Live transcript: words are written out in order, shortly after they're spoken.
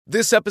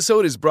This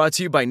episode is brought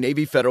to you by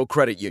Navy Federal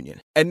Credit Union.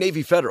 At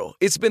Navy Federal,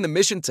 it's been the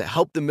mission to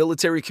help the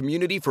military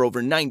community for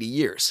over 90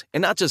 years.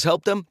 And not just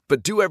help them,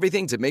 but do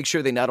everything to make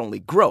sure they not only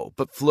grow,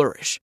 but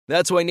flourish.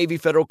 That's why Navy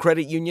Federal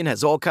Credit Union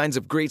has all kinds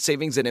of great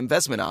savings and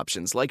investment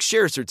options like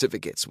share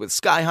certificates with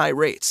sky-high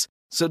rates.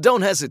 So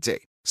don't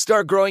hesitate.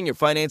 Start growing your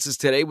finances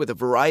today with a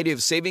variety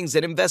of savings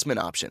and investment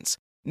options.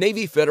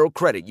 Navy Federal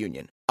Credit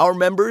Union. Our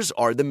members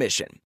are the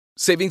mission.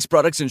 Savings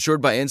products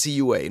insured by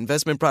NCUA.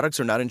 Investment products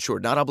are not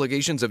insured, not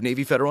obligations of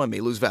Navy Federal and may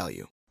lose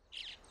value.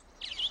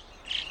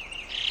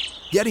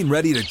 Getting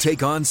ready to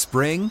take on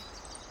spring?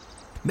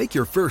 Make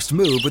your first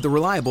move with the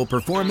reliable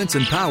performance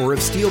and power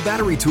of Steel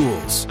battery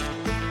tools.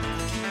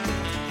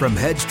 From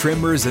hedge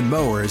trimmers and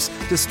mowers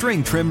to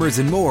string trimmers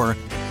and more,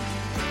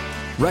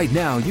 right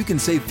now you can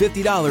save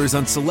 $50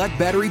 on select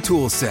battery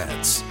tool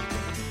sets.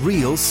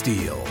 Real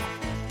Steel.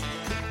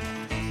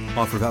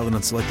 Offer valid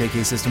on select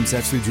AK system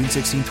sets through June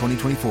 16,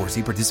 2024.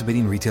 See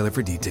participating retailer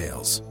for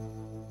details.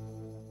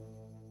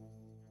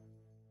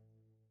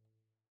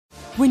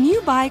 When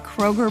you buy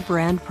Kroger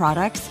brand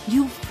products,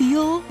 you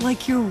feel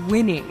like you're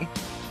winning.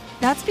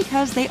 That's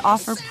because they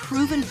offer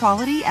proven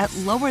quality at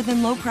lower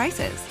than low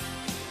prices.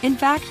 In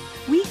fact,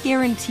 we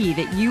guarantee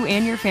that you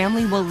and your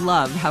family will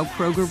love how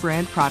Kroger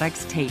brand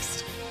products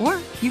taste, or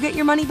you get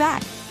your money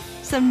back.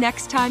 So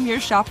next time you're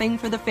shopping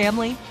for the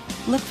family,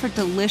 look for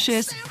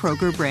delicious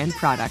Kroger brand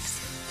products,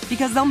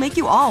 because they'll make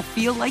you all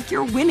feel like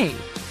you're winning.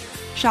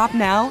 Shop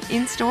now,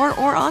 in-store,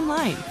 or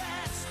online.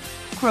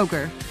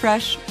 Kroger,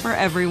 fresh for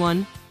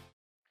everyone.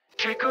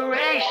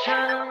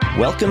 Trickeration.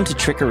 Welcome to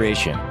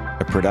Trickeration,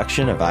 a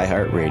production of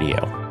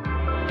iHeartRadio.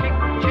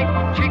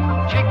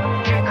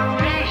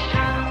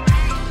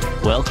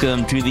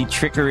 Welcome to the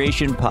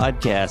Trickeration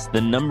Podcast, the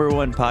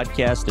 #1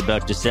 podcast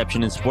about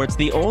deception in sports,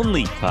 the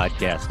only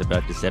podcast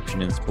about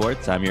deception in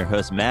sports. I'm your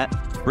host, Matt,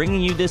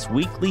 bringing you this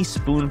weekly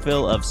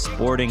spoonful of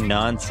sporting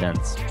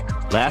nonsense.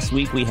 Last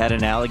week, we had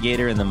an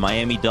alligator in the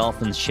Miami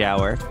Dolphins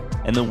shower,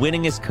 and the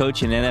winningest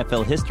coach in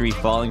NFL history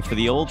falling for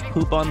the old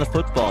poop on the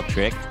football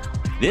trick.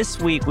 This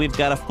week, we've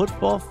got a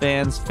football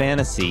fan's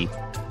fantasy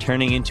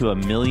turning into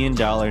 $1 million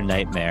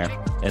nightmare,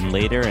 and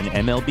later an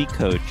MLB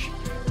coach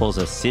pulls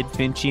a Sid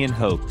Finchian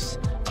hoax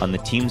on the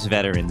team's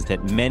veterans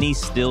that many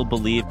still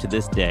believe to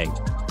this day.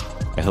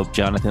 I hope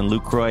Jonathan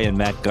Lucroy and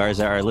Matt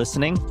Garza are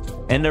listening.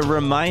 And a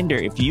reminder,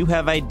 if you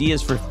have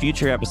ideas for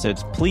future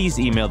episodes, please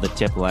email the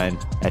tip line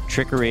at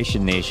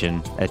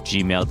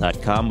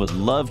trickerationnation@gmail.com. Would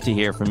love to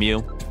hear from you.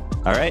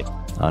 All right,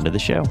 on to the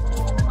show.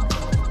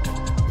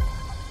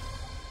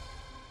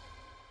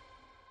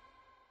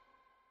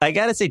 I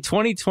gotta say,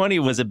 2020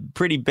 was a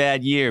pretty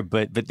bad year,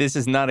 but this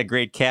is not a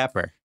great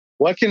capper.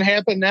 What can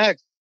happen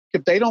next?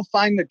 If they don't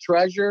find the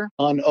treasure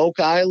on Oak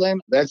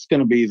Island, that's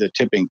going to be the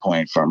tipping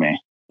point for me.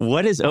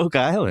 What is Oak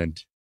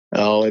Island?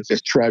 Oh, it's a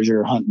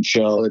treasure hunting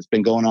show. It's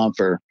been going on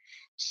for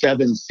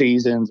 7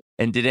 seasons.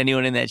 And did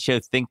anyone in that show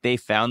think they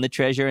found the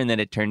treasure and then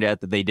it turned out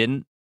that they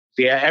didn't?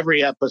 Yeah,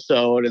 every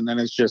episode, and then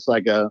it's just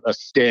like a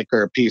stick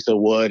or a piece of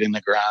wood in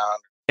the ground.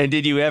 And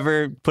did you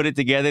ever put it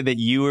together that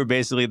you were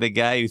basically the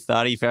guy who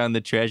thought he found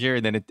the treasure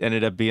and then it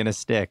ended up being a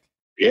stick?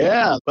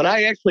 Yeah, but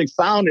I actually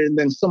found it and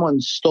then someone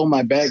stole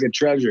my bag of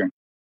treasure.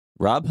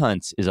 Rob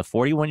Huntz is a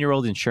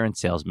 41-year-old insurance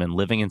salesman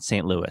living in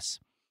St. Louis.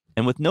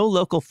 And with no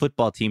local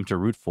football team to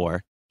root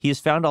for, he has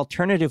found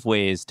alternative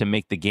ways to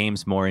make the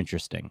games more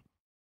interesting.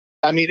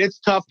 I mean, it's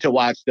tough to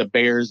watch the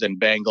Bears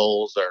and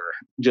Bengals or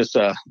just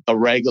a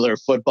regular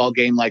football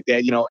game like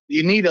that. You know,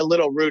 you need a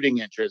little rooting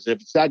interest.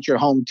 If it's not your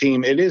home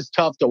team, it is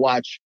tough to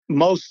watch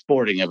most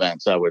sporting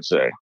events, I would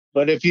say.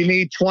 But if you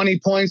need 20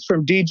 points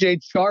from DJ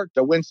Chark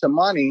to win some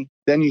money,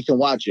 then you can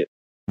watch it.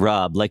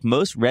 Rob, like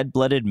most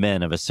red-blooded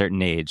men of a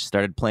certain age,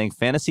 started playing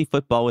fantasy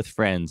football with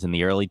friends in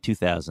the early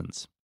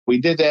 2000s. We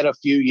did that a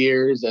few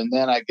years, and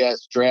then I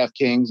guess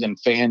DraftKings and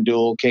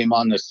FanDuel came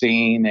on the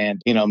scene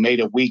and, made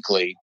it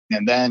weekly.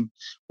 And then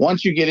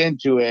once you get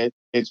into it,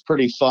 it's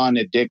pretty fun,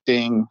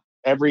 addicting.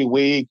 Every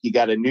week, you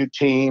got a new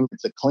team.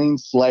 It's a clean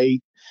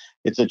slate.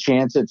 It's a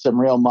chance at some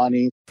real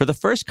money. For the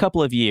first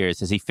couple of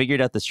years, as he figured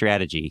out the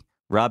strategy,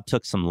 Rob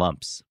took some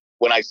lumps.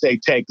 When I say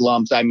take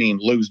lumps, I mean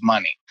lose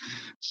money.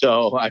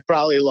 So I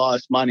probably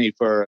lost money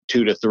for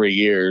 2 to 3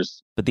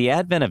 years. But the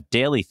advent of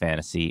daily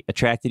fantasy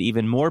attracted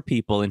even more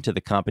people into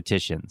the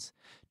competitions,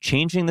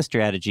 changing the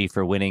strategy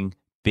for winning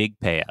big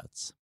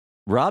payouts.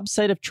 Rob's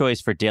site of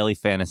choice for daily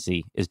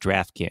fantasy is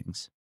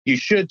DraftKings. You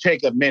should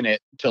take a minute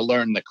to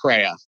learn the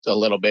craft a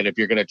little bit if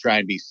you're going to try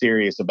and be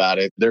serious about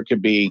it. There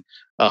could be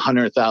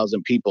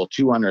 100,000 people,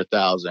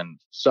 200,000.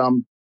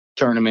 Some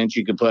tournaments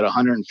you could put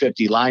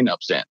 150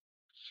 lineups in.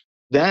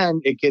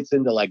 Then it gets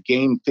into like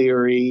game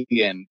theory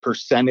and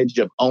percentage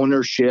of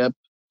ownership.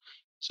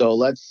 So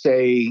let's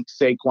say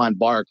Saquon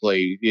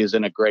Barkley is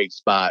in a great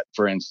spot,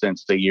 for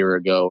instance, the year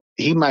ago.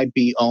 He might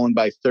be owned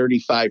by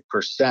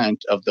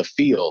 35% of the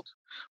field.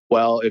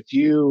 Well, if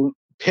you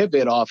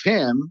pivot off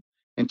him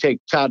and take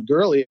Todd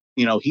Gurley,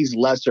 he's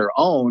lesser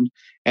owned,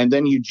 and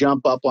then you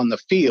jump up on the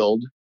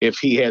field if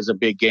he has a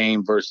big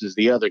game versus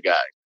the other guy.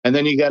 And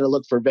then you got to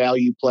look for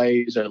value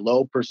plays or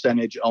low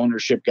percentage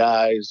ownership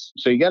guys.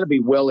 So you got to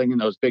be willing in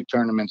those big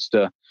tournaments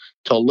to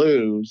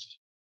lose,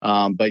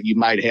 but you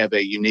might have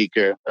a unique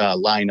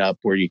lineup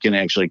where you can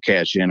actually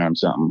cash in on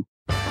something.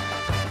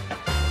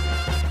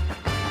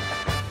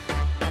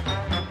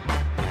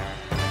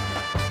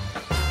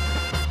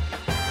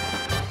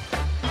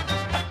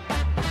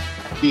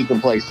 You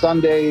can play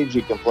Sundays,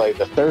 you can play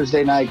the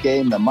Thursday night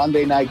game, the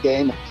Monday night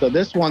game. So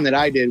this one that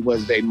I did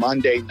was a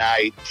Monday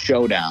night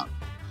showdown.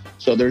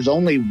 So there's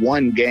only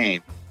one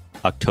game.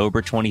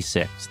 October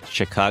 26th,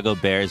 Chicago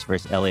Bears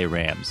versus LA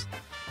Rams.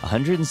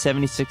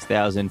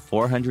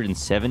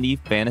 176,470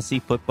 fantasy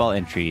football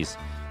entries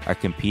are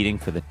competing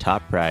for the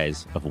top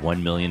prize of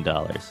 $1 million.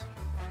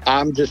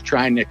 I'm just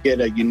trying to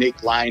get a unique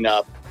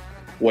lineup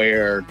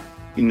where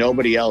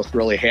nobody else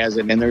really has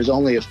it. And there's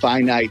only a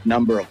finite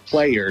number of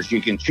players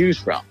you can choose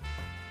from.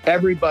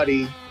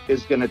 Everybody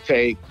is going to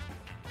take,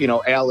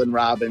 Allen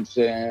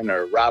Robinson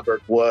or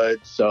Robert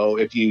Woods. So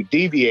if you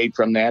deviate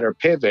from that or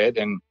pivot,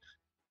 and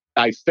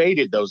I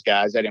faded those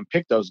guys, I didn't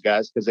pick those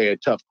guys because they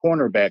had tough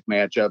cornerback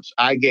matchups.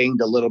 I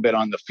gained a little bit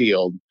on the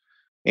field.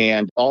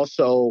 And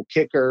also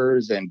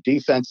kickers and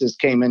defenses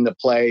came into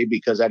play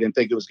because I didn't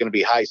think it was going to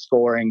be high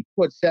scoring.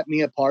 What set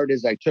me apart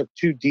is I took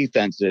two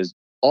defenses.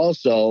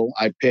 Also,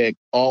 I picked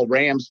all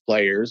Rams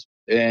players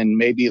in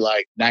maybe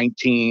like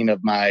 19 of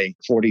my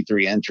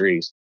 43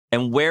 entries.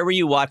 And where were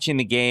you watching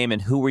the game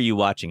and who were you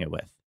watching it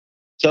with?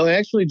 So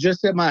actually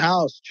just at my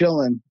house,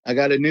 chilling. I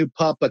got a new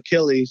pup,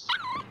 Achilles.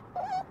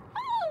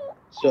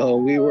 So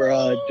we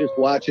were just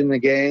watching the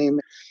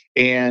game.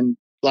 And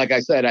like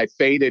I said, I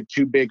faded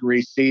two big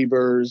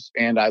receivers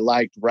and I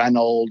liked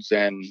Reynolds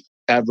and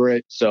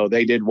Everett. So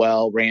they did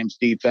well, Rams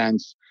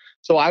defense.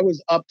 So I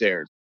was up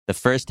there. The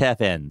first half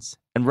ends,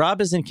 and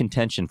Rob is in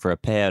contention for a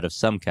payout of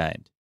some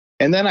kind.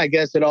 And then I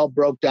guess it all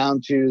broke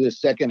down to the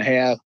second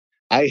half.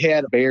 I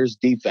had Bears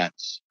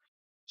defense.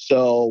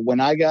 So when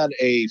I got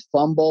a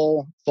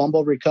fumble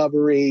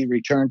recovery,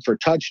 return for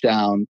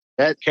touchdown,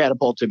 that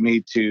catapulted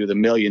me to the $1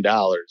 million.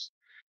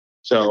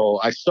 So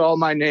I saw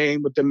my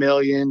name with the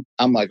million.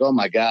 I'm like, oh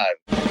my God.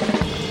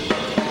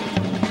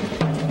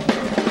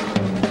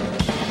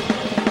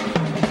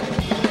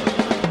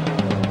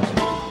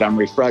 I'm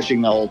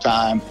refreshing the whole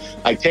time.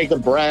 I take a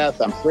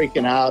breath. I'm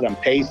freaking out. I'm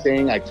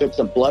pacing. I took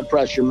some blood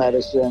pressure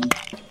medicine.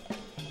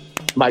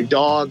 My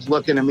dog's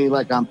looking at me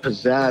like I'm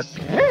possessed.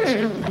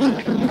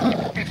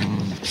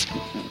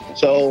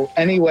 So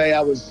anyway, I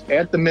was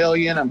at the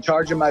million. I'm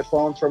charging my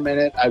phone for a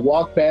minute. I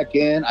walk back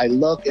in. I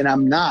look, and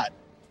I'm not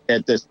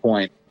at this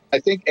point. I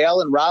think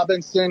Allen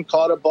Robinson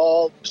caught a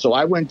ball. So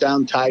I went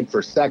down tied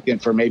for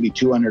second for maybe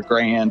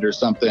 $200,000 or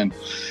something.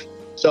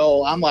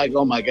 So I'm like,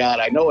 oh my God,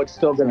 I know it's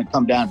still going to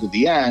come down to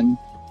the end.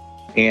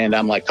 And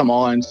I'm like, come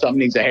on, something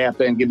needs to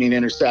happen. Give me an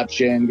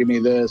interception. Give me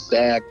this,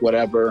 sack,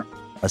 whatever.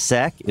 A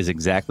sack is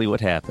exactly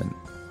what happened.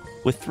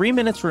 With 3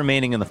 minutes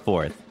remaining in the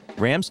fourth,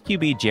 Rams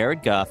QB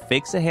Jared Goff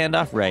fakes a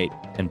handoff right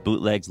and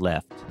bootlegs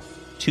left.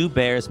 Two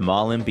Bears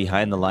maul him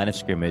behind the line of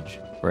scrimmage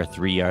for a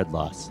 3-yard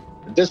loss.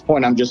 At this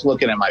point, I'm just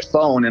looking at my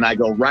phone and I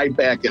go right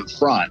back in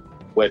front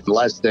with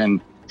less than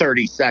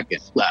 30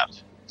 seconds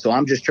left. So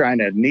I'm just trying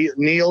to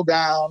kneel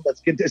down.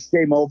 Let's get this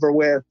game over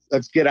with.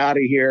 Let's get out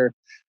of here.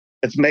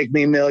 Let's make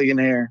me a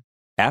millionaire.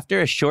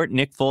 After a short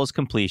Nick Foles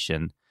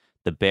completion,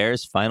 the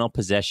Bears' final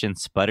possession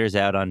sputters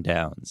out on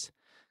downs.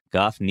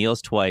 Goff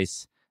kneels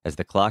twice as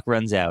the clock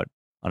runs out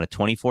on a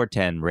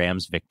 24-10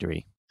 Rams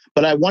victory.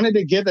 But I wanted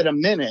to give it a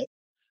minute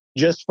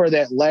just for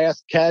that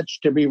last catch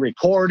to be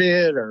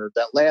recorded or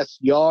that last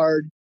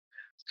yard.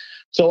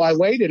 So I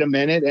waited a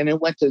minute and it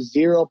went to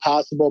 0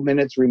 possible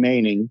minutes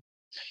remaining.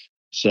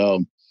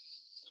 So,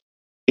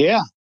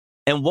 yeah.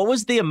 And what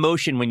was the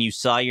emotion when you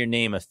saw your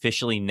name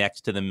officially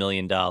next to the $1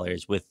 million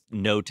with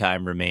no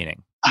time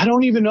remaining? I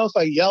don't even know if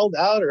I yelled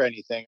out or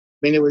anything. I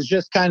mean, it was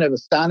just kind of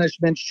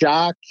astonishment,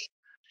 shock.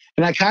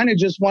 And I kind of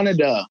just wanted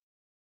to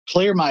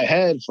clear my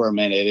head for a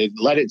minute and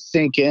let it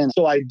sink in.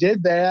 So I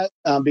did that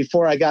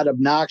before I got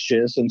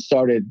obnoxious and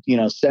started,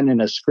 sending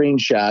a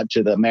screenshot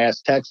to the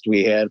mass text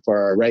we had for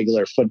our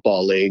regular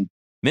football league.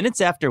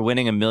 Minutes after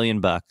winning $1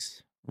 million,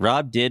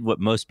 Rob did what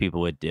most people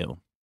would do.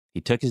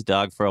 He took his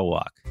dog for a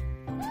walk.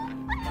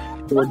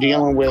 We're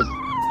dealing with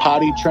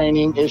potty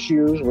training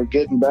issues. We're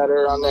getting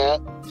better on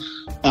that.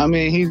 I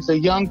mean, he's a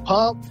young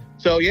pup.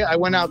 So, yeah, I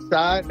went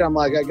outside. I'm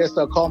like, I guess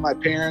I'll call my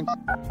parents,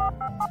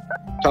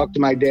 talk to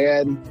my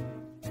dad.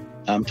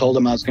 Told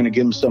him I was going to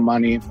give him some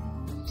money.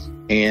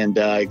 And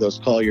he goes,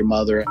 call your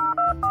mother.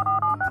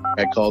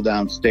 I call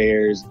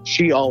downstairs.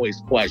 She always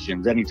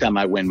questions anytime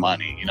I win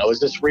money. Is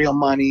this real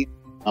money?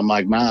 I'm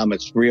like, Mom,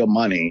 it's real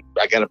money.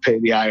 I got to pay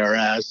the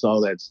IRS,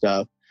 all that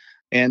stuff.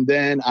 And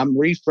then I'm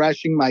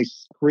refreshing my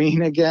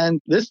screen again,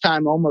 this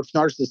time almost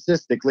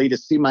narcissistically to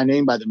see my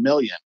name by the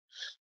million.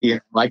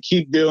 I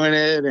keep doing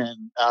it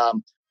and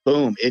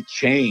boom, it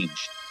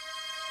changed.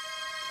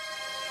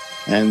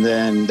 And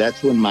then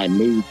that's when my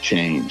mood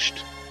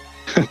changed.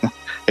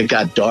 It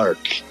got dark.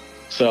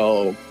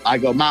 So I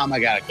go, Mom, I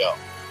got to go.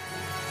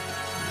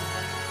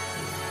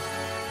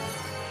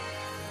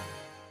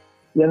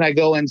 Then I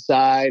go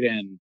inside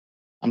and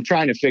I'm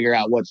trying to figure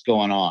out what's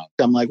going on.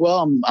 I'm like, well,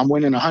 I'm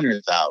winning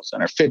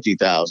 100,000 or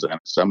 50,000.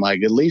 So I'm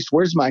like, at least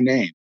where's my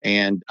name?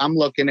 And I'm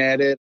looking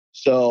at it.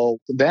 So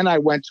then I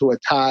went to a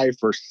tie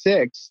for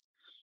sixth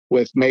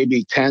with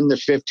maybe 10 to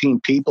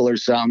 15 people or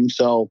something.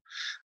 So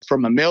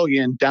from $1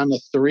 million down to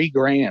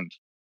 $3,000,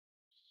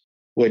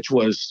 which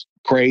was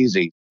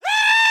crazy.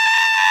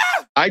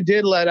 I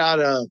did let out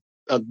a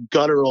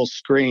guttural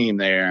scream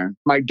there.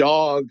 My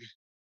dog,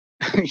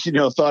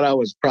 thought I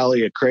was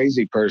probably a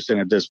crazy person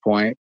at this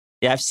point.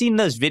 Yeah, I've seen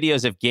those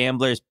videos of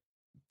gamblers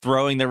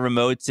throwing the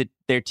remotes at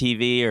their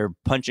TV or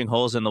punching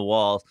holes in the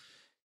wall.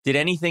 Did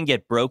anything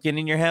get broken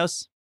in your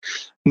house?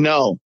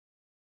 No,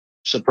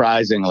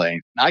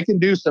 surprisingly. I can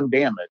do some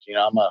damage.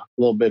 I'm a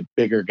little bit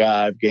bigger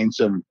guy. I've gained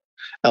some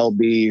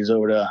LBs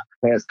over the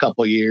past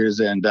couple of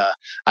years, and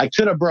I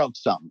could have broke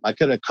something. I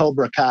could have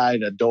Cobra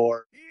Kai'd a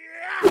door.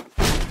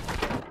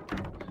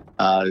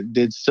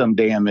 Did some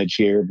damage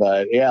here,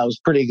 but yeah, it was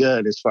pretty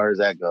good as far as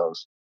that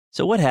goes.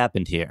 So what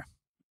happened here?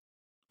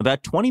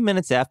 About 20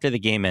 minutes after the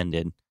game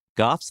ended,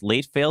 Goff's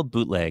late failed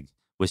bootleg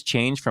was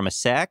changed from a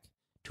sack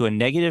to a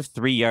negative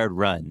 3-yard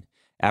run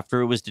after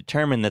it was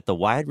determined that the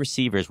wide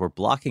receivers were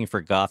blocking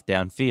for Goff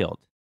downfield.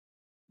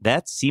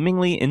 That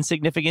seemingly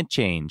insignificant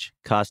change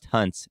cost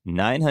Huntz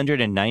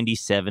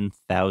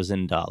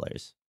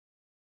 $997,000.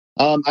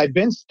 I've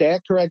been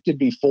stat corrected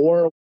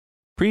before.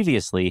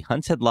 Previously,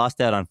 Huntz had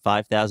lost out on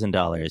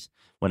 $5,000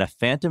 when a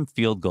phantom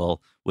field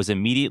goal was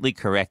immediately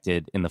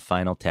corrected in the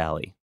final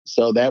tally.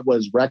 So that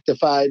was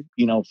rectified,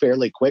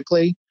 fairly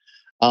quickly.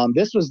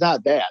 This was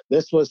not that.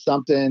 This was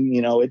something,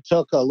 it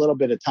took a little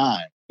bit of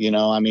time.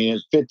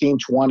 It's 15,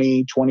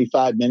 20,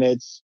 25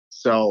 minutes.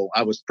 So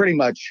I was pretty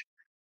much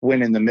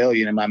winning the $1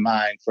 million in my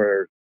mind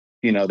for,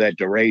 that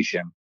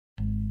duration.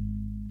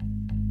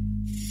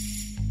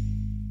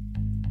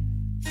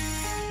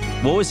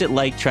 What was it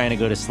like trying to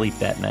go to sleep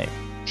that night?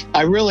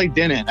 I really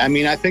didn't.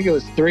 I think it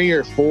was 3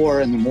 or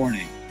 4 in the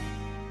morning.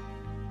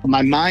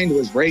 My mind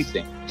was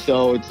racing.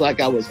 So it's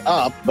like I was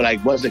up, but I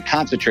wasn't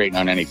concentrating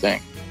on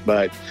anything.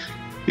 But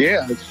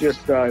yeah, it's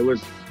just, it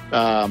was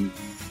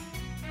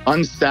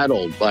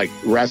unsettled, like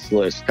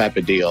restless type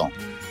of deal.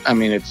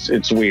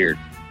 It's weird.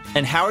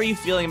 And how are you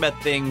feeling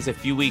about things a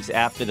few weeks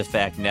after the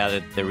fact now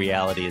that the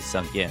reality is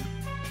sunk in?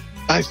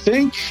 I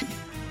think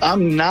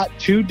I'm not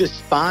too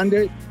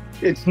despondent.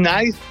 It's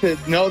nice to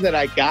know that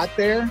I got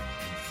there.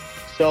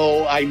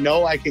 So I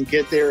know I can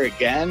get there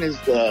again is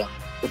the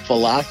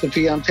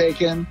philosophy I'm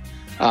taking.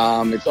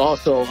 It's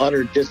also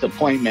utter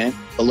disappointment,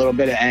 a little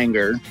bit of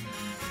anger.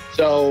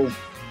 So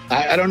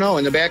I don't know.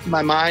 In the back of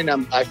my mind,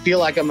 I feel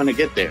like I'm going to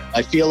get there.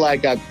 I feel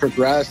like I've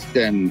progressed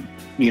and,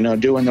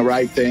 doing the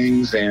right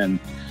things. And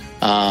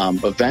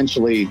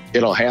eventually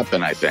it'll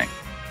happen, I think.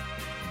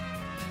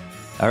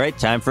 All right,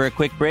 time for a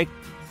quick break.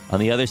 On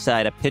the other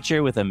side, a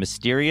pitcher with a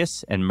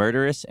mysterious and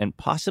murderous and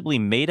possibly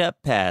made-up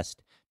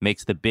past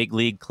makes the big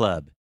league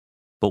club.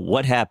 But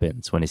what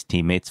happens when his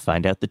teammates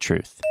find out the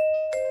truth?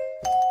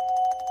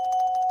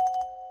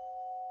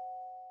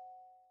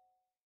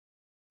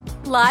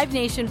 Live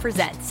Nation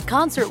presents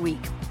Concert Week.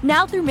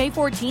 Now through May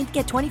 14th,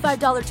 get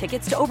 $25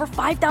 tickets to over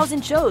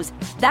 5,000 shows.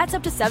 That's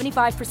up to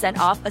 75%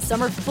 off a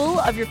summer full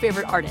of your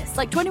favorite artists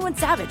like 21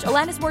 Savage,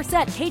 Alanis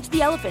Morissette, Cage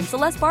the Elephant,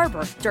 Celeste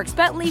Barber, Dierks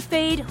Bentley,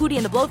 Fade, Hootie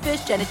and the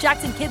Blowfish, Janet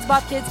Jackson, Kidz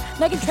Bop Kids,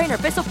 Meghan Trainor,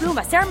 Bissell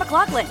Pluma, Sarah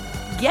McLachlan.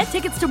 Get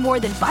tickets to more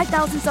than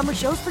 5,000 summer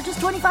shows for just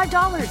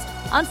 $25.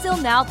 Until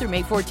now through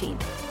May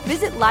 14th.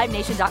 Visit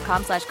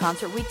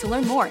LiveNation.com/Concert Week to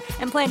learn more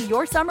and plan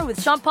your summer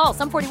with Sean Paul,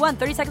 Sum 41,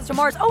 30 Seconds to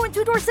Mars, and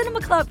Two Door Cinema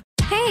Club.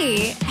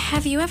 Hey,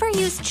 have you ever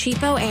used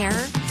Cheapo Air?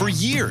 For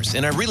years,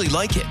 and I really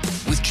like it.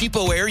 With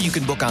Cheapo Air, you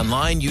can book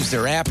online, use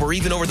their app, or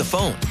even over the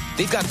phone.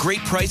 They've got great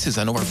prices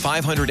on over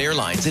 500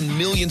 airlines and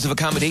millions of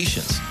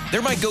accommodations.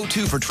 They're my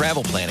go-to for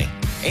travel planning.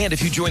 And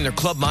if you join their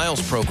Club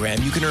Miles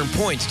program, you can earn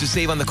points to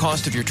save on the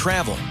cost of your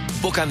travel.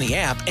 Book on the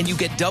app, and you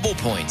get double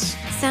points.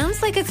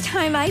 Sounds like it's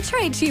time I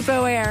tried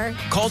Cheapo Air.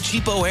 Call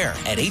Cheapo Air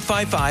at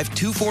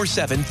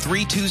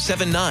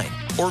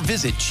 855-247-3279 or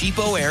visit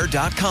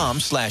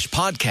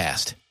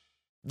cheapoair.com/podcast.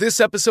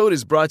 This episode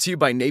is brought to you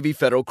by Navy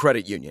Federal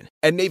Credit Union.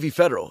 At Navy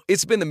Federal,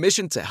 it's been the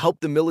mission to help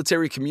the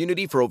military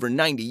community for over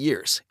 90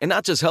 years. And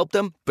not just help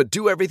them, but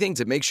do everything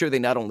to make sure they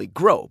not only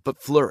grow,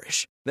 but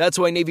flourish. That's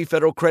why Navy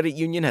Federal Credit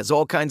Union has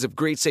all kinds of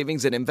great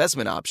savings and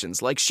investment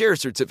options like share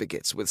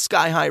certificates with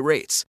sky-high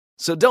rates.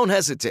 So don't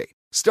hesitate.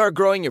 Start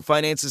growing your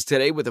finances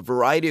today with a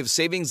variety of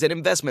savings and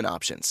investment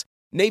options.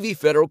 Navy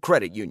Federal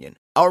Credit Union.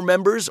 Our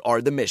members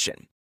are the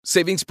mission.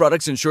 Savings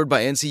products insured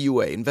by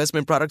NCUA.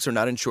 Investment products are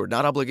not insured,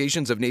 not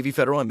obligations of Navy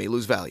Federal and may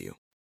lose value.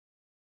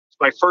 It's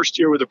my first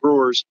year with the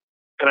Brewers,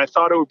 and I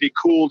thought it would be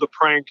cool to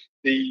prank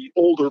the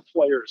older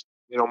players.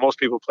 Most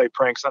people play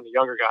pranks on the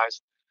younger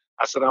guys.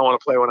 I said, I want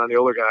to play one on the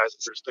older guys.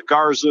 There's the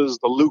Garzas,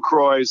 the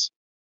Lucroys,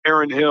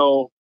 Aaron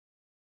Hill.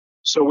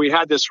 So we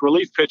had this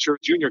relief pitcher,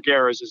 Junior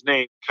Guerra is his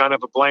name, kind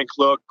of a blank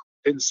look,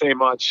 didn't say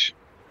much.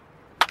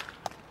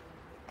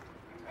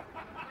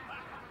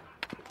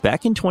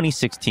 Back in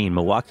 2016,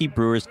 Milwaukee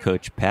Brewers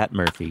coach Pat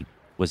Murphy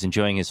was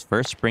enjoying his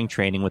first spring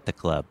training with the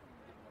club.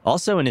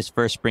 Also in his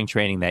first spring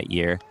training that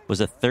year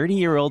was a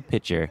 30-year-old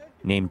pitcher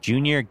named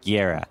Junior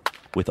Guerra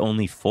with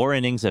only 4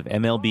 innings of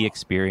MLB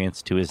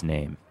experience to his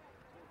name.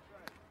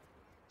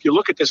 If you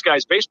look at this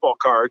guy's baseball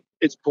card,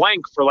 it's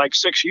blank for like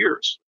 6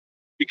 years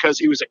because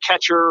he was a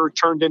catcher,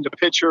 turned into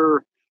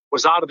pitcher,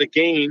 was out of the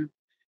game,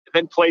 and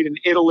then played in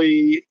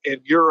Italy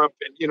and Europe.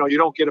 And, you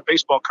don't get a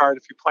baseball card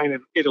if you're playing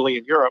in Italy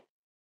and Europe.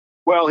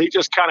 Well, he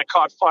just kind of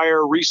caught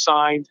fire,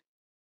 re-signed.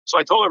 So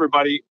I told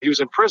everybody he was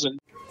in prison.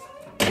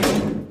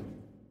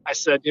 I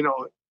said,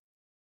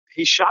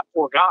 he shot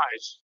 4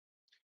 guys,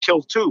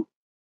 killed 2.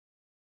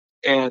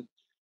 And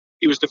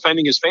he was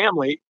defending his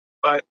family,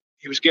 but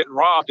he was getting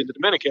robbed in the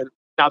Dominican.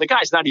 Now, the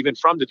guy's not even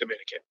from the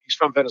Dominican. He's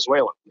from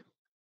Venezuela.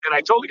 And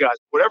I told the guys,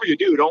 whatever you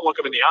do, don't look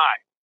him in the eye.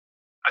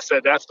 I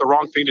said, that's the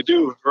wrong thing to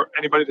do. For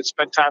anybody that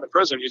spent time in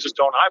prison, you just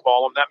don't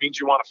eyeball him. That means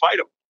you want to fight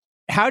him.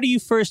 How do you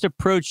first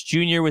approach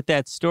Junior with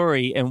that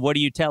story, and what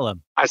do you tell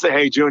him? I say,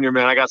 hey, Junior,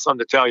 man, I got something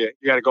to tell you.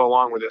 You got to go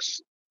along with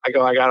this. I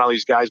got all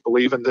these guys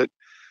believing that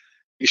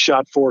you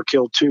shot 4,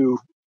 killed 2,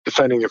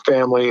 defending your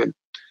family, and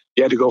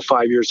you had to go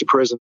 5 years to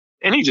prison.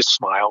 And he just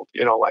smiled,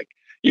 like,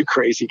 you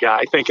crazy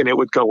guy, thinking it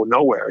would go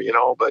nowhere,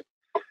 but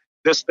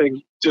this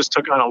thing just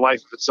took on a life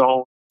of its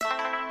own.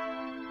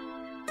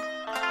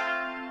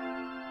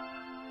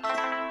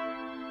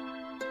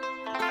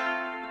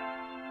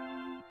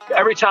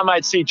 Every time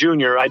I'd see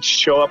Junior, I'd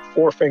show up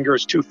 4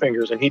 fingers, 2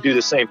 fingers, and he'd do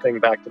the same thing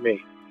back to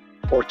me.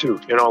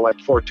 4-2, like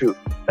 4-2.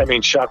 That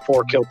means shot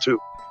 4, killed 2.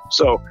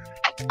 So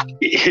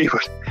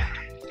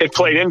it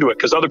played into it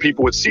because other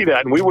people would see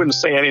that and we wouldn't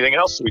say anything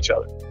else to each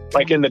other.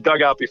 Like in the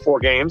dugout before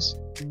games,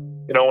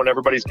 when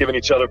everybody's giving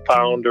each other a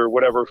pound or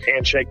whatever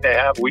handshake they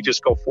have, we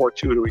just go 4-2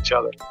 to each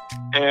other.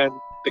 And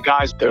the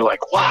guys, they're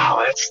like,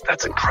 wow,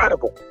 that's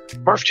incredible.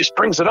 Murph just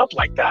brings it up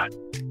like that.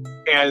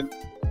 And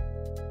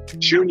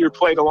Junior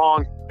played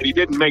along, but he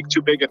didn't make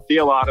too big a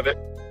deal out of it.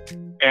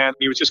 And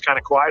he was just kind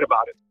of quiet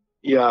about it.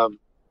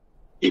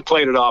 He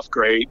played it off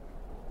great.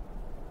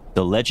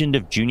 The legend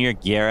of Junior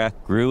Guerra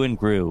grew and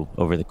grew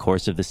over the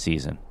course of the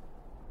season.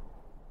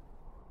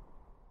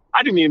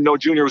 I didn't even know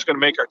Junior was going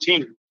to make our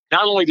team.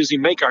 Not only does he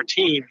make our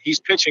team, he's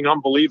pitching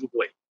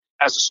unbelievably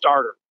as a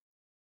starter.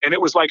 And it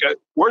was like,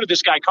 where did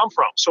this guy come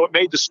from? So it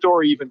made the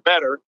story even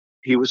better.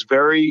 He was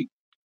very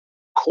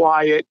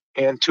quiet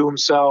and to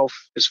himself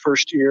his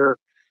first year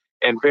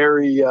and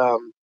very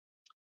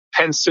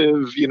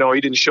pensive. He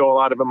didn't show a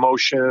lot of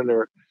emotion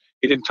or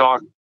he didn't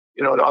talk,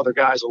 to other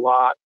guys a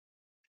lot.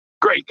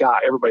 Great guy.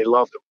 Everybody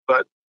loved him.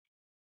 But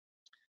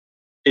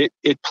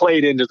it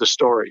played into the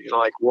story,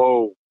 like,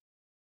 whoa,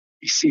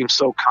 he seems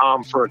so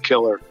calm for a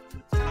killer.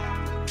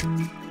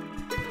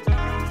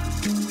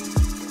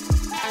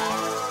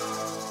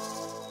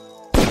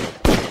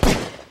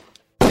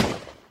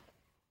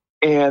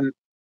 And,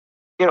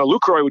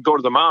 Lucroy would go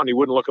to the mound. He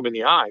wouldn't look him in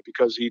the eye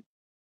because he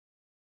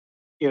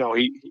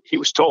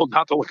was told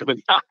not to look him in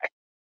the eye.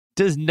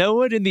 Does no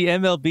one in the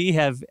MLB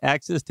have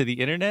access to the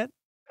internet?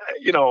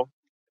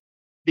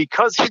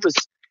 Because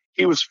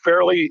he was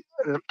fairly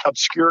an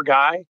obscure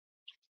guy,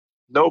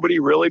 nobody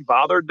really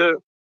bothered to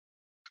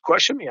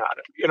question me on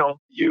it.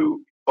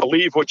 You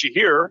believe what you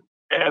hear,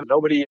 and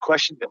nobody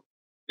questioned him.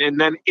 And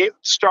then it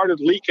started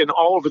leaking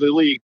all over the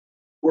league.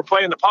 We're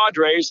playing the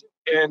Padres,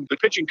 and the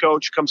pitching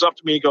coach comes up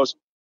to me and goes,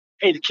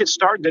 hey, the kid's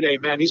starting today,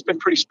 man. He's been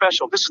pretty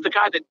special. This is the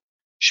guy that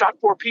shot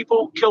 4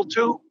 people, killed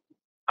 2.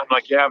 I'm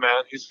like, yeah,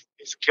 man, he's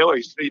a killer.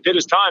 He did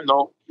his time,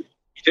 though.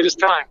 He did his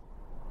time.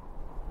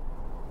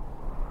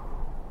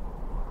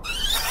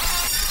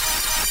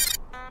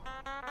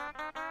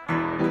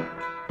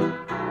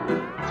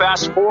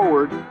 Fast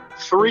forward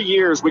 3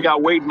 years, we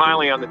got Wade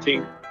Miley on the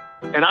team.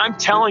 And I'm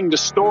telling the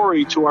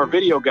story to our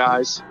video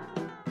guys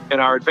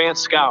and our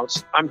advanced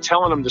scouts. I'm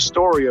telling them the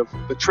story of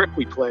the trick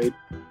we played.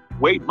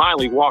 Wade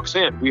Miley walks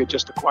in. We had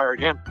just acquired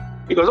him.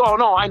 He goes, oh,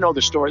 no, I know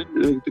the story.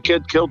 The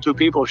kid killed 2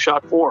 people,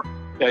 shot 4.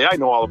 Yeah, I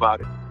know all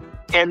about it.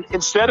 And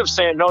instead of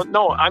saying,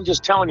 no, I'm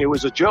just telling you it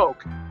was a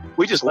joke,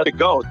 we just let it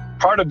go.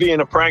 Part of being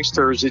a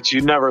prankster is that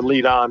you never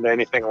lead on to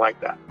anything like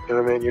that. You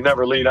know what I mean? You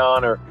never lead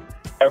on or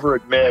ever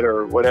admit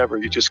or whatever.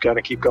 You just got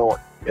to keep going,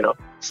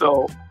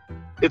 So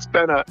it's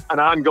been an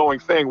ongoing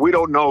thing. We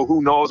don't know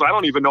who knows. I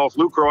don't even know if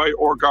Lucroy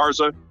or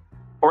Garza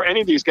or any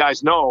of these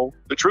guys know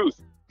the truth.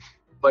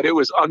 But it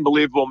was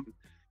unbelievable.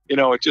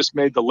 It just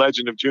made the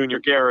legend of Junior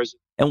Guerra.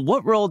 And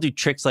what role do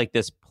tricks like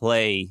this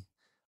play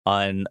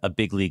on a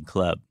big league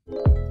club?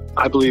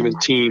 I believe in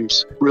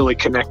teams really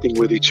connecting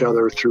with each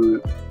other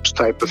through this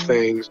type of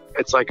things.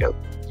 It's like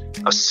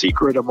a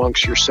secret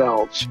amongst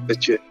yourselves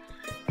that you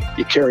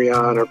carry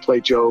on or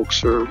play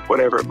jokes or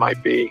whatever it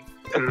might be.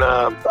 And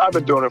I've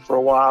been doing it for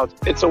a while.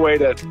 It's a way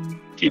to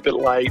keep it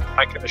light.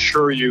 I can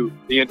assure you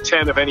the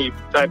intent of any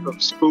type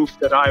of spoof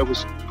that I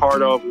was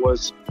part of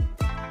was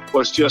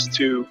just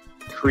to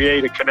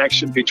create a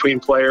connection between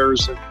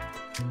players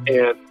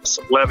and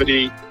some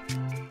levity.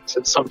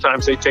 Since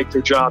sometimes they take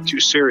their job too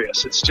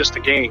serious. It's just a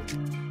game.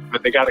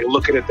 But they got to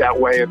look at it that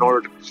way in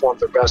order to perform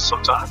their best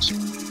sometimes.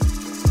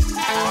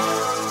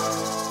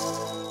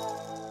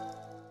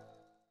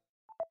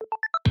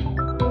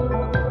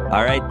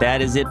 All right,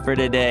 that is it for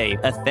today.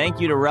 A thank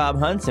you to Rob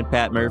Huntz and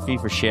Pat Murphy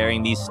for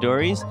sharing these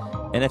stories.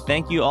 And a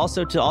thank you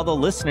also to all the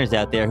listeners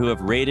out there who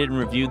have rated and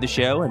reviewed the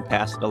show and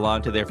passed it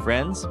along to their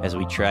friends as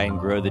we try and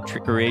grow the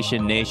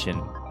Trickeration Nation.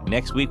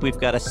 Next week, we've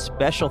got a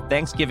special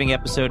Thanksgiving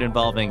episode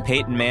involving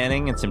Peyton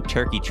Manning and some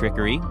turkey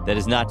trickery that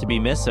is not to be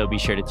missed, so be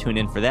sure to tune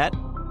in for that.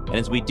 And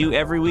as we do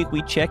every week,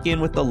 we check in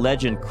with the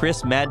legend,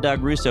 Chris Mad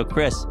Dog Russo.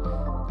 Chris,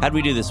 how'd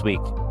we do this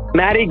week?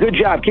 Matty, good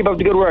job. Keep up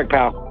the good work,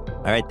 pal.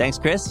 All right, thanks,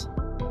 Chris.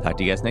 Talk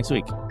to you guys next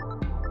week.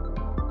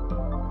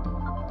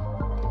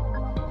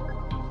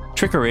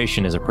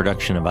 Trickeration is a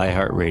production of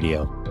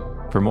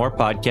iHeartRadio. For more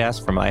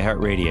podcasts from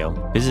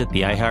iHeartRadio, visit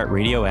the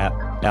iHeartRadio app,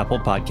 Apple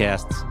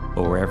Podcasts,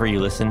 or wherever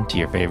you listen to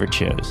your favorite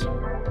shows.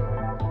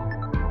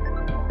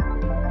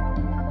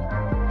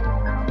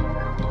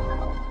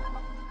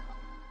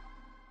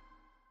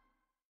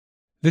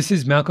 This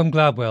is Malcolm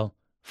Gladwell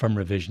from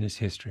Revisionist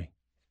History.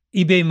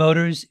 eBay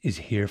Motors is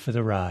here for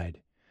the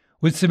ride.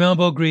 With some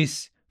elbow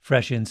grease,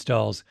 fresh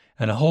installs,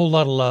 and a whole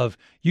lot of love,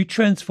 you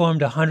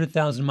transformed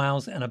 100,000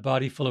 miles and a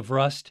body full of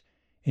rust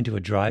into a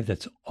drive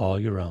that's all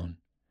your own.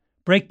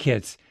 Brake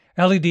kits,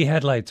 LED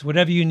headlights,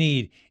 whatever you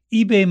need,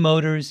 eBay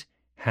Motors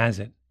has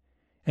it.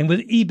 And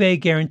with eBay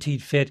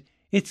Guaranteed Fit,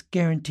 it's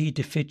guaranteed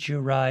to fit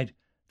your ride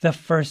the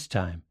first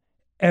time,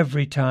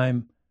 every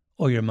time,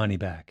 or your money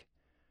back.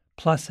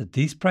 Plus, at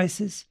these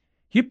prices,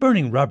 you're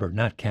burning rubber,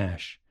 not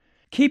cash.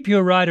 Keep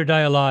your ride or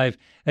die alive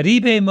at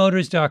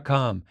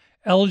ebaymotors.com.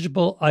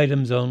 Eligible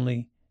items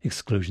only.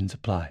 Exclusions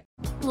apply.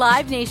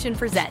 Live Nation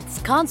presents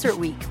Concert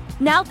Week.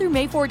 Now through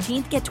May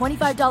 14th, get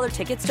 $25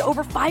 tickets to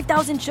over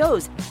 5,000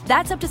 shows.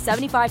 That's up to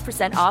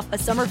 75% off a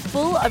summer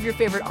full of your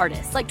favorite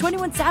artists like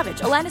 21 Savage,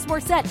 Alanis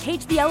Morissette,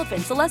 Cage the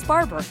Elephant, Celeste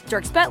Barber,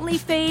 Dierks Bentley,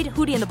 Fade,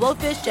 Hootie and the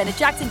Blowfish, Janet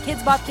Jackson,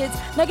 Kidz Bop Kids,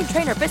 Meghan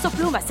Trainor, Peso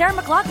Pluma, Sarah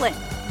McLachlan.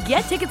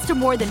 Get tickets to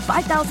more than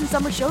 5,000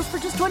 summer shows for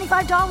just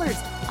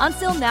 $25. On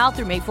sale now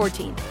through May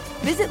 14th.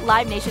 Visit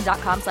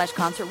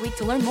LiveNation.com/Concert Week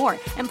to learn more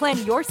and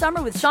plan your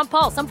summer with Sean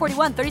Paul, Sum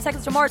 41, 30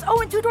 Seconds to Mars,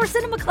 and Two Door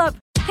Cinema Club.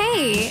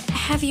 Hey,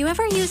 have you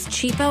ever used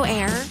Cheapo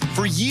Air?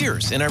 For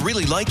years, and I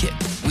really like it.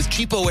 With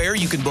Cheapo Air,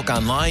 you can book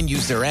online,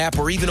 use their app,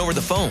 or even over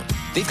the phone.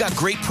 They've got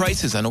great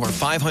prices on over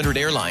 500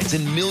 airlines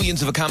and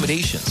millions of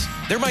accommodations.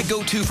 They're my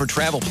go-to for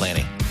travel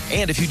planning.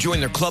 And if you join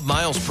their Club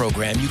Miles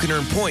program, you can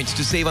earn points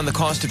to save on the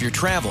cost of your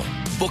travel.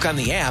 Book on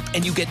the app,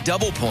 and you get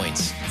double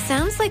points.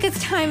 Sounds like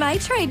it's time I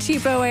tried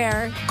Cheapo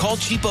Air. Call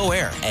Cheapo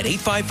Air at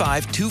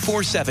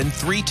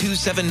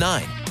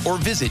 855-247-3279 or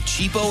visit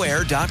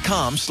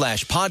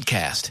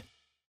cheapoair.com/podcast.